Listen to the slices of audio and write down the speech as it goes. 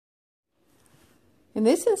In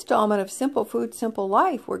this installment of Simple Food, Simple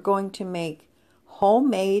Life, we're going to make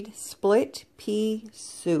homemade split pea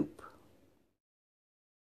soup.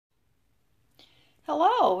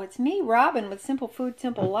 Hello, it's me, Robin, with Simple Food,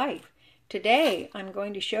 Simple Life. Today, I'm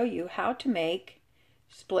going to show you how to make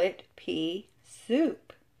split pea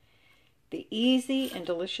soup. The easy and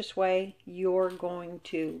delicious way. You're going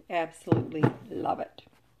to absolutely love it.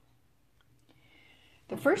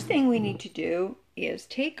 The first thing we need to do is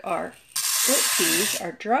take our split peas,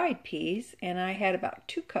 our dried peas, and I had about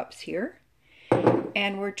 2 cups here,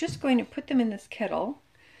 and we're just going to put them in this kettle.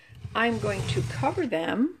 I'm going to cover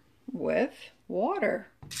them with water,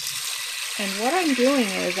 and what I'm doing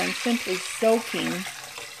is I'm simply soaking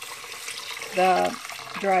the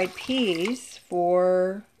dried peas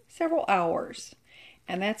for several hours,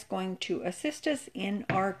 and that's going to assist us in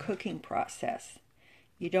our cooking process.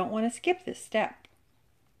 You don't want to skip this step.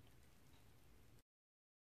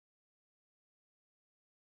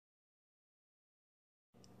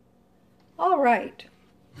 All right,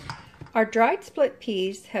 our dried split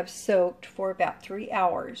peas have soaked for about 3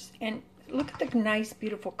 hours, and look at the nice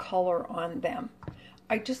beautiful color on them.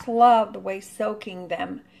 I just love the way soaking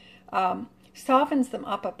them softens them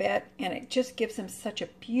up a bit, and it just gives them such a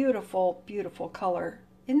beautiful, beautiful color.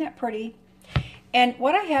 Isn't that pretty? And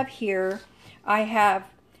what I have here, I have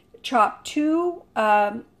chopped 2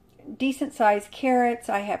 decent sized carrots.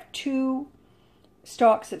 I have 2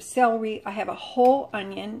 stalks of celery. I have a whole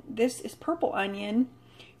onion. This is purple onion,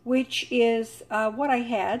 which is what I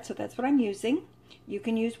had, so that's what I'm using. You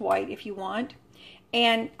can use white if you want.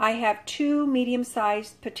 And I have 2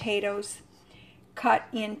 medium-sized potatoes cut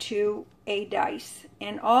into a dice.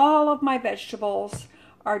 And all of my vegetables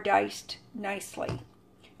are diced nicely.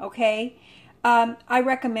 Okay? I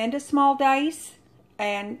recommend a small dice,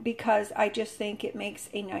 and because I just think it makes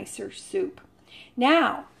a nicer soup.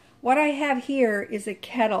 Now, what I have here is a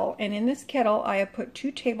kettle, and in this kettle I have put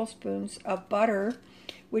 2 tablespoons of butter,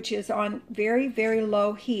 which is on very, very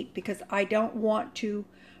low heat because I don't want to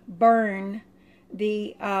burn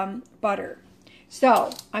the butter.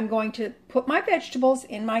 So I'm going to put my vegetables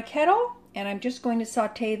in my kettle, and I'm just going to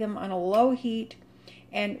saute them on a low heat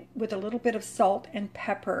and with a little bit of salt and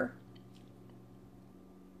pepper.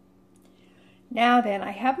 Now then,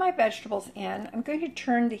 I have my vegetables in. I'm going to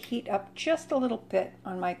turn the heat up just a little bit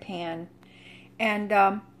on my pan. And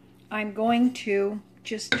I'm going to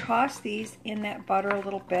just toss these in that butter a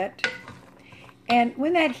little bit. And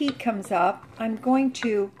when that heat comes up, I'm going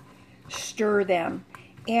to stir them.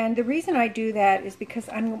 And the reason I do that is because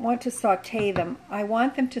I want to saute them. I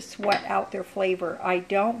want them to sweat out their flavor. I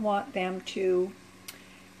don't want them to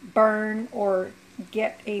burn or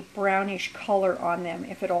get a brownish color on them,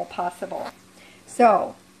 if at all possible.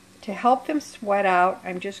 So, to help them sweat out,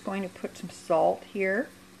 I'm just going to put some salt here,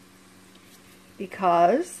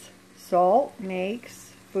 because salt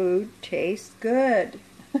makes food taste good.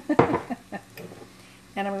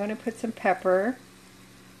 And I'm going to put some pepper.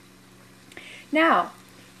 Now,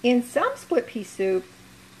 in some split pea soup,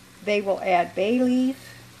 they will add bay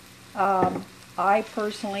leaf. I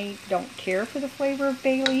personally don't care for the flavor of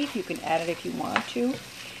bay leaf. You can add it if you want to.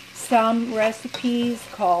 Some recipes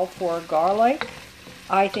call for garlic.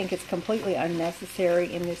 I think it's completely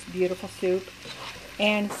unnecessary in this beautiful soup.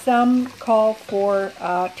 And some call for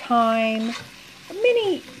thyme,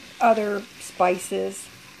 many other spices.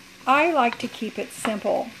 I like to keep it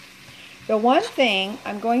simple. The one thing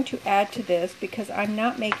I'm going to add to this, because I'm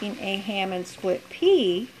not making a ham and split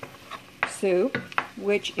pea soup,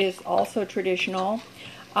 which is also traditional,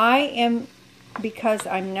 because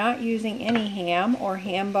I'm not using any ham or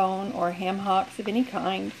ham bone or ham hocks of any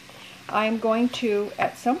kind, I'm going to,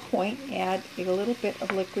 at some point, add a little bit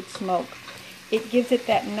of liquid smoke. It gives it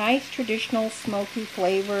that nice traditional smoky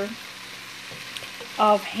flavor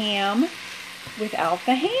of ham without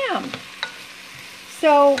the ham.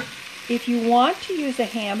 So, if you want to use a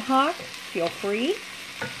ham hock, feel free.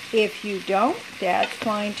 If you don't, that's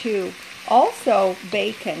fine too. Also,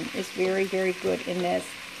 bacon is very, very good in this.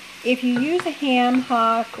 If you use a ham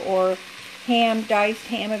hock or diced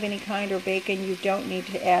ham of any kind, or bacon, you don't need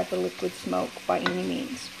to add the liquid smoke by any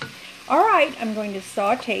means. Alright, I'm going to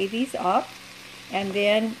saute these up, and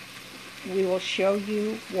then we will show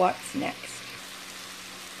you what's next.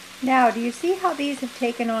 Now, do you see how these have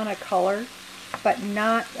taken on a color, but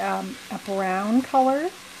not a brown color?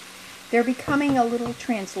 They're becoming a little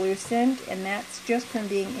translucent, and that's just from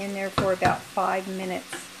being in there for about 5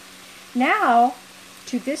 minutes. Now,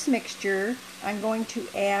 to this mixture, I'm going to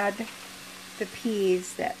add the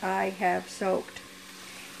peas that I have soaked.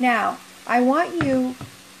 Now, I want you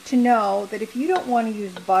to know that if you don't want to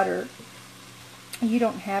use butter, You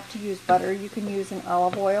don't have to use butter. You can use an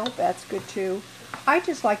olive oil. That's good too. I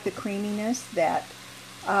just like the creaminess that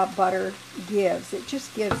butter gives. It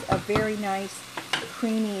just gives a very nice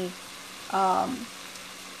creamy,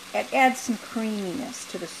 it adds some creaminess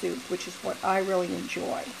to the soup, which is what I really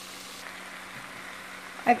enjoy.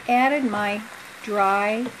 I've added my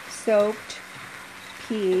dry soaked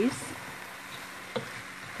peas.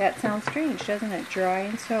 That sounds strange, doesn't it? Dry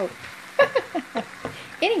and soaked.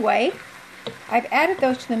 Anyway, I've added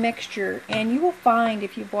those to the mixture, and you will find,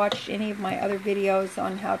 if you've watched any of my other videos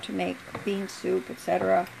on how to make bean soup,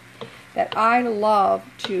 etc., that I love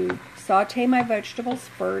to saute my vegetables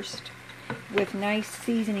first with nice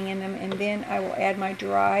seasoning in them, and then I will add my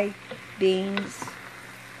dry beans,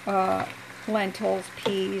 lentils,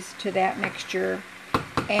 peas to that mixture,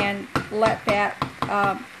 and let that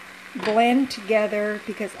blend together,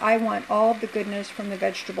 because I want all of the goodness from the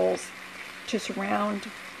vegetables to surround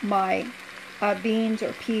my beans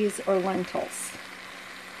or peas or lentils.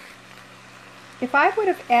 If I would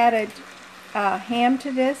have added ham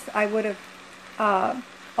to this, I would have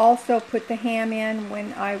also put the ham in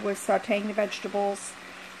when I was sauteing the vegetables.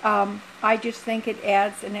 I just think it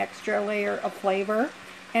adds an extra layer of flavor.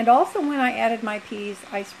 And also when I added my peas,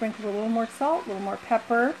 I sprinkled a little more salt, a little more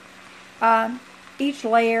pepper. Each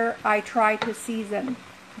layer I try to season,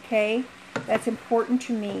 okay? That's important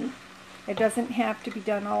to me. It doesn't have to be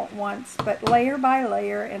done all at once, but layer by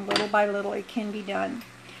layer and little by little it can be done.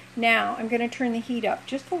 Now I'm going to turn the heat up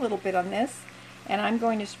just a little bit on this, and I'm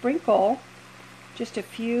going to sprinkle just a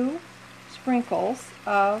few sprinkles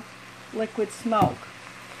of liquid smoke.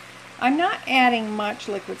 I'm not adding much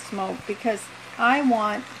liquid smoke because I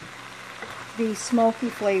want the smoky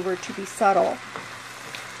flavor to be subtle.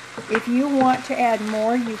 If you want to add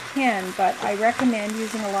more, you can, but I recommend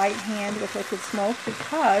using a light hand with liquid smoke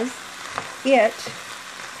because it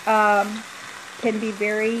can be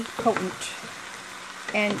very potent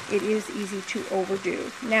and it is easy to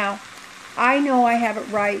overdo. Now, I know I have it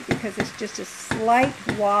right because it's just a slight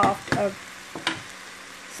waft of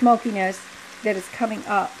smokiness that is coming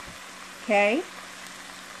up, okay?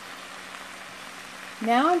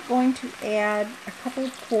 Now I'm going to add a couple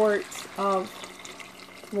of quarts of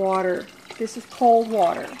water. This is cold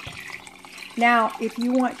water. Now, if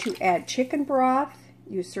you want to add chicken broth,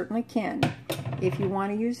 you certainly can. If you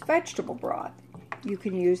want to use vegetable broth, you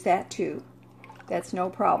can use that too. That's no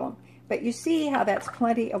problem. But you see how that's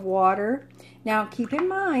plenty of water. Now keep in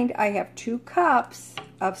mind, I have 2 cups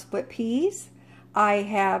of split peas. I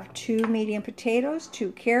have 2 medium potatoes,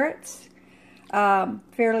 2 carrots,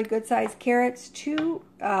 fairly good sized carrots, 2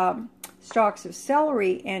 stalks of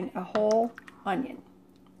celery, and a whole onion.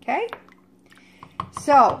 Okay?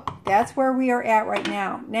 So that's where we are at right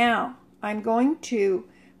now. Now I'm going to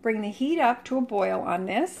bring the heat up to a boil on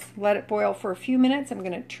this. Let it boil for a few minutes. I'm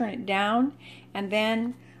going to turn it down, and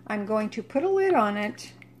then I'm going to put a lid on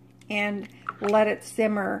it and let it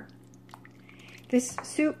simmer. This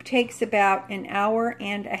soup takes about an hour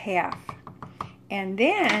and a half. And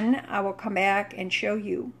then I will come back and show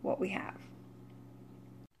you what we have.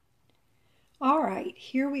 All right,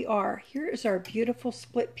 here we are. Here is our beautiful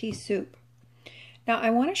split pea soup. Now I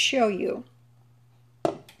want to show you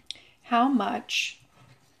how much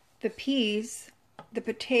the peas, the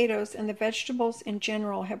potatoes, and the vegetables in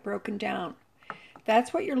general have broken down.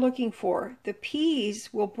 That's what you're looking for. The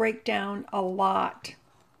peas will break down a lot,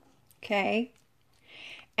 okay?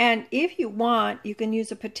 And if you want, you can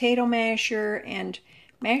use a potato masher and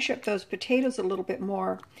mash up those potatoes a little bit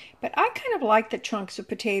more. But I kind of like the chunks of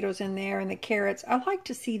potatoes in there and the carrots. I like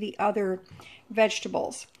to see the other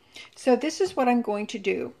vegetables. So this is what I'm going to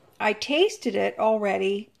do. I tasted it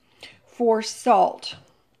already for salt.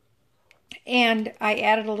 And I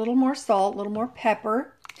added a little more salt, a little more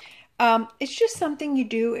pepper. It's just something you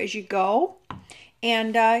do as you go.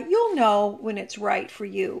 And you'll know when it's right for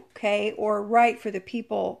you, okay? Or right for the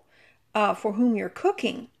people for whom you're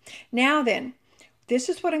cooking. Now then, this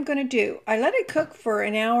is what I'm going to do. I let it cook for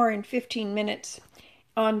an hour and 15 minutes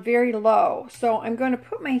on very low. So I'm going to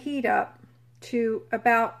put my heat up to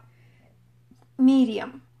about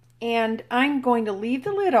medium. And I'm going to leave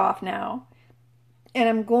the lid off now. And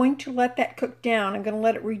I'm going to let that cook down. I'm going to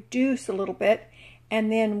let it reduce a little bit. And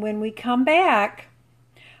then when we come back,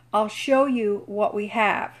 I'll show you what we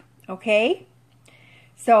have, okay?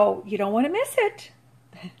 So you don't want to miss it.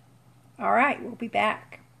 All right, we'll be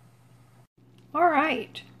back. All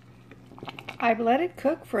right, I've let it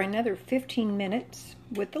cook for another 15 minutes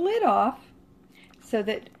with the lid off so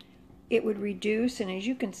that it would reduce, and as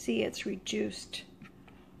you can see, it's reduced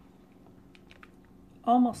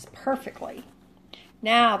almost perfectly.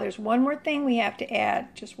 Now, there's one more thing we have to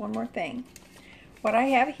add, just one more thing. what I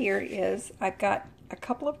have here is I've got a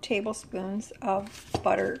couple of tablespoons of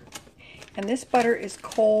butter, and this butter is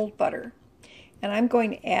cold butter, and I'm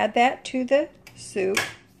going to add that to the soup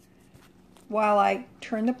while I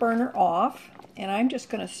turn the burner off, and I'm just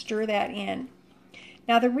going to stir that in.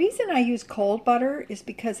 Now the reason I use cold butter is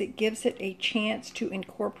because it gives it a chance to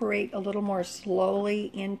incorporate a little more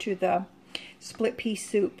slowly into the split pea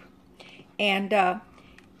soup, and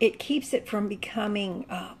it keeps it from becoming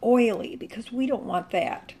oily, because we don't want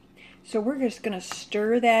that. So we're just going to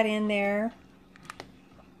stir that in there.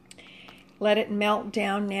 Let it melt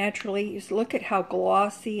down naturally. Just look at how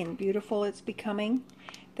glossy and beautiful it's becoming.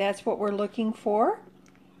 That's what we're looking for.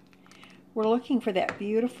 We're looking for that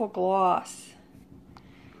beautiful gloss.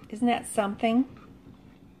 Isn't that something?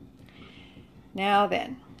 Now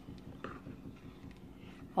then,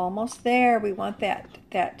 almost there. We want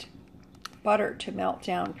that butter to melt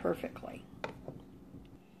down perfectly.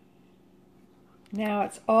 Now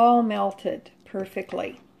it's all melted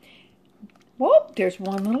perfectly. Whoop, there's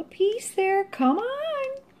one little piece there. Come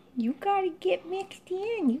on. You got to get mixed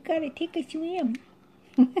in. You got to take a swim.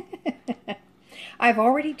 I've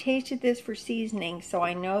already tasted this for seasoning, so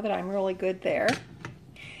I know that I'm really good there.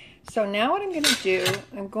 So now what I'm going to do,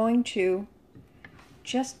 I'm going to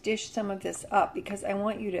just dish some of this up because I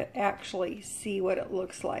want you to actually see what it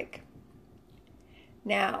looks like.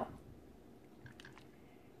 Now,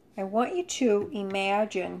 I want you to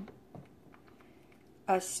imagine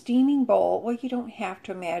a steaming bowl. Well, you don't have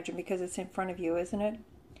to imagine because it's in front of you, isn't it?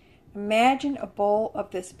 Imagine a bowl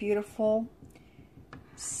of this beautiful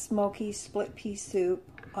smoky split pea soup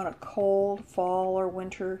on a cold fall or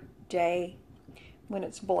winter day when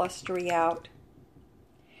it's blustery out.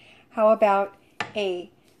 How about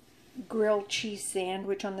a grilled cheese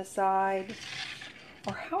sandwich on the side?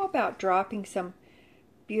 Or how about dropping some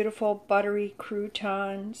beautiful buttery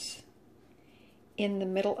croutons in the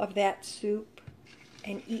middle of that soup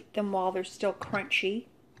and eat them while they're still crunchy?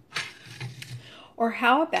 Or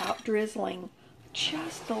how about drizzling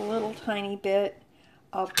just a little tiny bit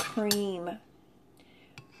of cream,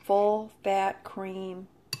 full fat cream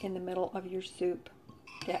in the middle of your soup?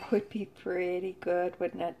 That would be pretty good,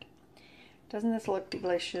 wouldn't it? Doesn't this look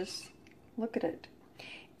delicious? Look at it.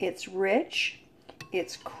 It's rich,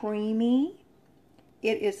 it's creamy,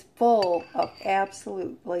 it is full of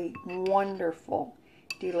absolutely wonderful,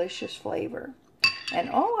 delicious flavor. And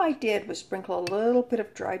all I did was sprinkle a little bit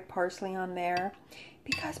of dried parsley on there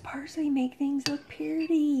because parsley makes things look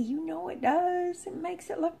pretty. You know it does. It makes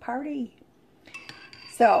it look pretty.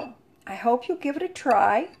 So, I hope you'll give it a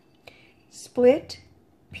try. Split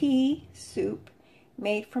pea soup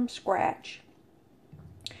made from scratch.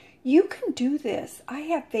 You can do this. I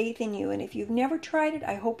have faith in you, and if you've never tried it,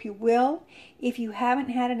 I hope you will. If you haven't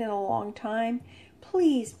had it in a long time,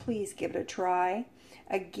 please, please give it a try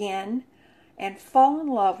again and fall in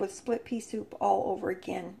love with split pea soup all over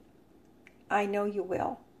again. I know you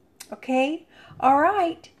will. Okay? All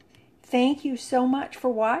right. Thank you so much for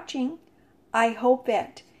watching. I hope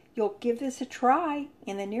that you'll give this a try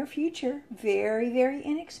in the near future. Very, very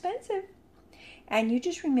inexpensive. And you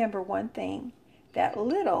just remember one thing, that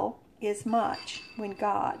little is much when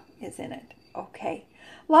God is in it. Okay.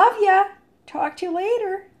 Love ya. Talk to you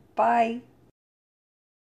later. Bye.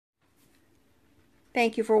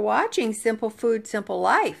 Thank you for watching Simple Food, Simple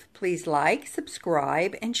Life. Please like,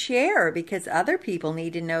 subscribe, and share because other people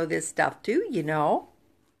need to know this stuff too, you know.